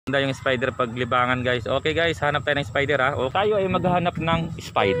Yung spider paglibangan guys. Okay guys, hanap tayo ng spider ha. O tayo ay maghanap ng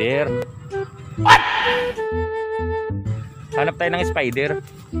spider. What? Hanap tayo ng spider.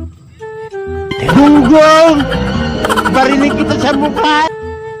 Google! Barinig kita sa mukha!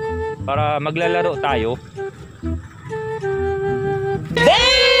 Para maglalaro tayo.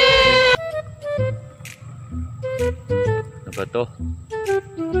 Ano ba to?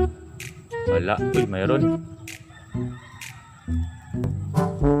 Wala. Uy, mayroon.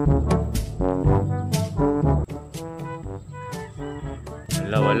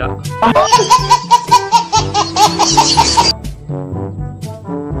 Wala.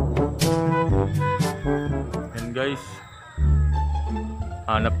 Yan guys.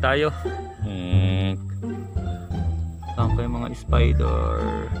 Hanap tayo. Saan kayo mga spider?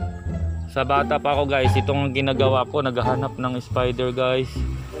 Sa bata pa ako guys, itong ginagawa ko, naghahanap ng spider guys.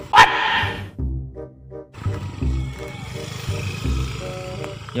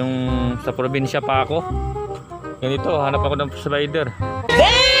 Yung sa probinsya pa ako, ganito, hanap ako ng spider.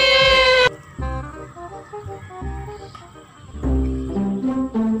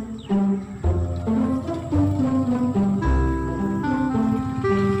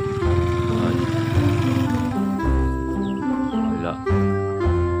 Wala.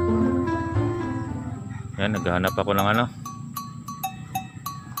 Yan, naghahanap ako ng ano.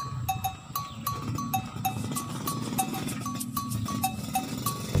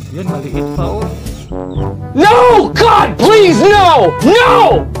 Yan, maliit pa oh. No! God, please, no!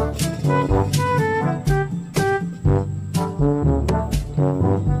 No!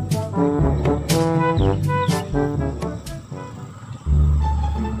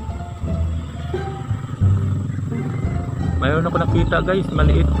 Mayroon ako nakita guys,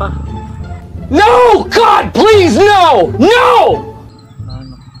 maliit pa. No! God, please, no! No!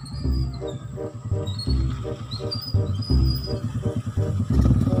 Ano?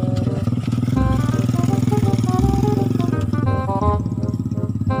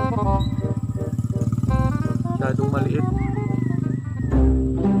 Masyadong maliit.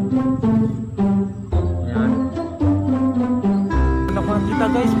 Ayan. Ano ko nakita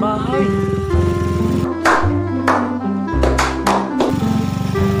guys, bahay.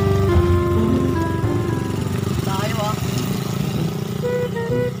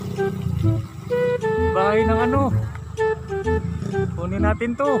 Bahay ng ano. Kunin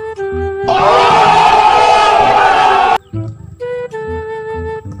natin to.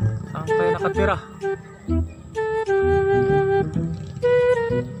 Saan tayo nakatira?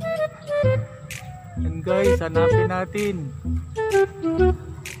 Yan guys, hanapin natin.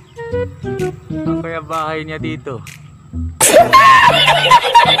 Saan kaya bahay niya dito?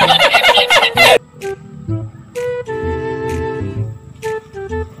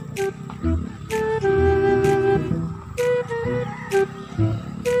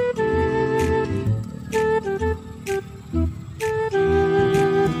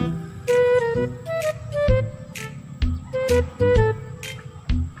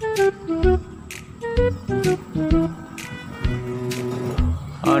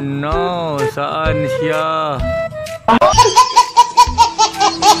 Ano? Saan siya?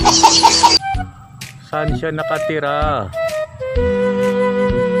 Saan siya nakatira?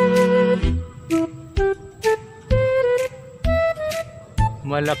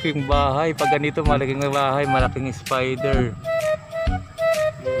 Malaking bahay. Pag ganito malaking bahay, malaking spider.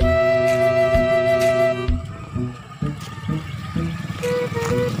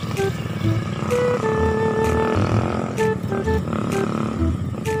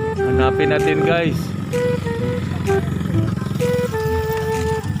 Hanapin natin guys.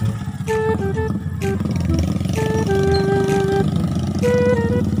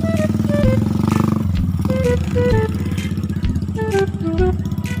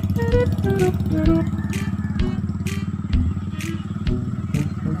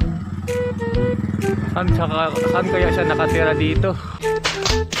 Saan kaya siya nakatira dito?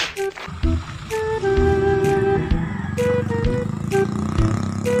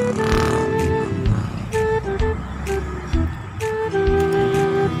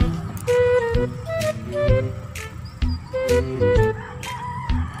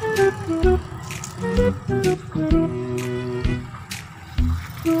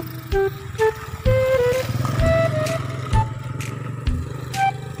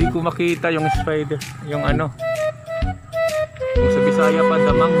 Hindi ko makita yung spider, yung ano. Kung sa Bisaya pa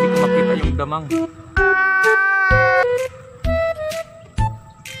damang, hindi ko makita yung damang.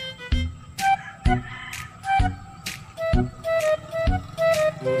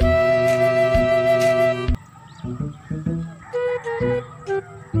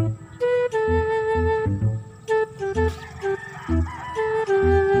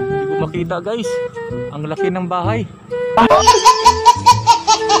 makita guys. Ang laki ng bahay.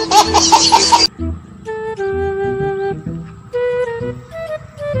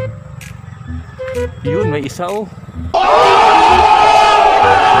 Yun, may isa oh.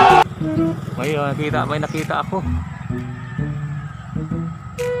 May nakita ako.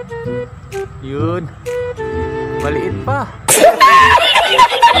 Yun. Maliit pa.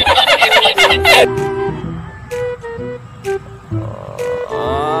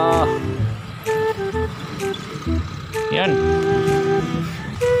 Yan.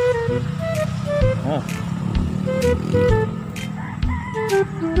 Oh.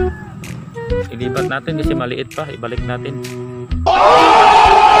 Ilipat natin kasi maliit pa. Ibalik natin.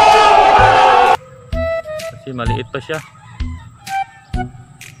 Kasi maliit pa siya.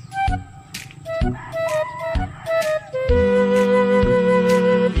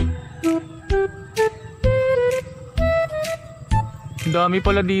 Dami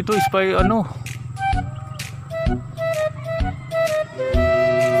pala dito, spy ano.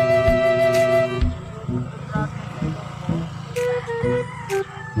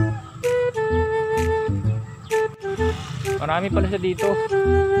 Marami pala siya dito.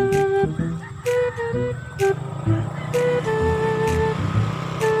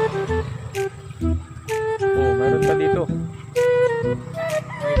 Oh, meron pa dito.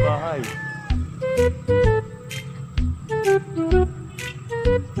 May bahay.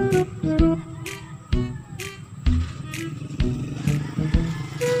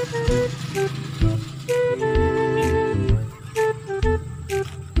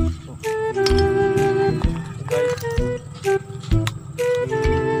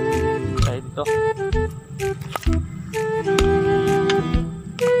 Ito.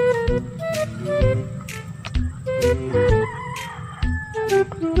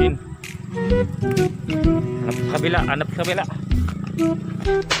 Tin. Hanap sa kabila.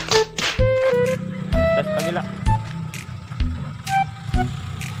 Tas kabila.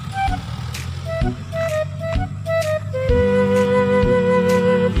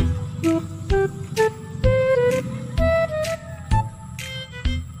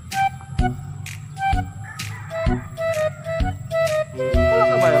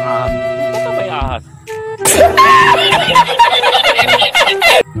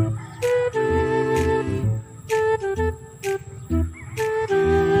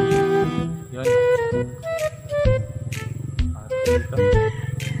 Yan.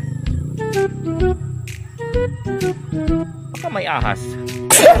 Baka may ahas.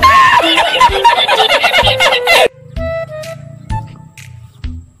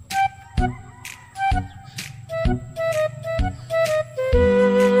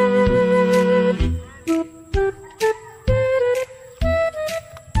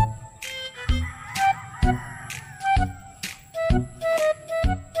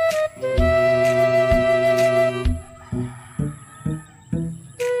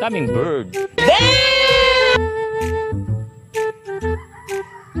 Daming bird.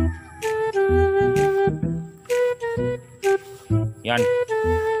 Yan.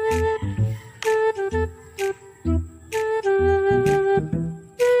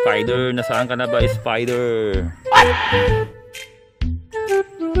 Spider, nasaan ka na ba, spider?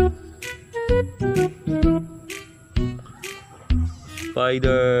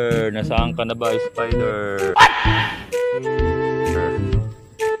 Spider, nasaan ka na ba, spider?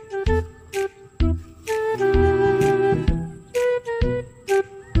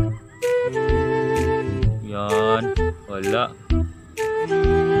 Yan, wala.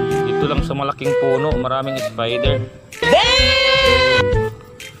 Dito lang sa malaking puno, maraming spider.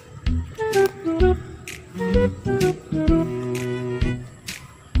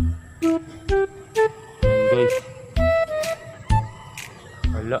 Guys,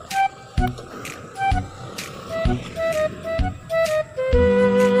 wala.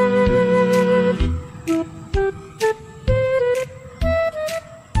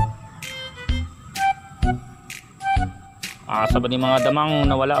 Asa ba ni mga damang?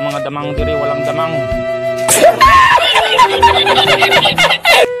 Nawala ang mga damang diri, walang damang.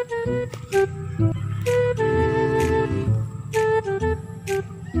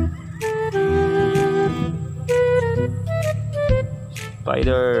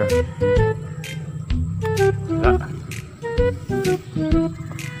 Spider.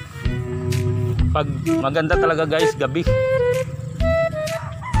 Pag maganda talaga guys, gabi.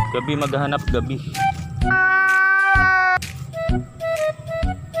 Gabi maghanap, gabi.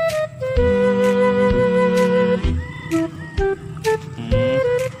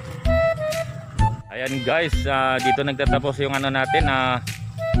 Ayan guys, dito nagtatapos yung ano natin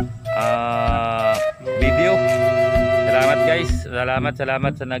video. Salamat Salamat guys. Salamat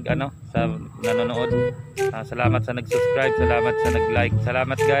sa sa nanonood. Salamat sa nag-subscribe, salamat sa nag-like.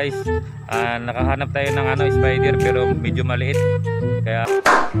 Salamat guys. Nakahanap tayo ng spider pero medyo maliit. Kaya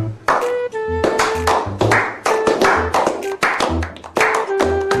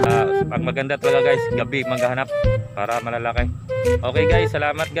ang maganda talaga guys, gabi maghahanap para malalaki. Okay guys,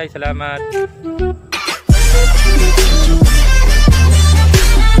 salamat guys, salamat.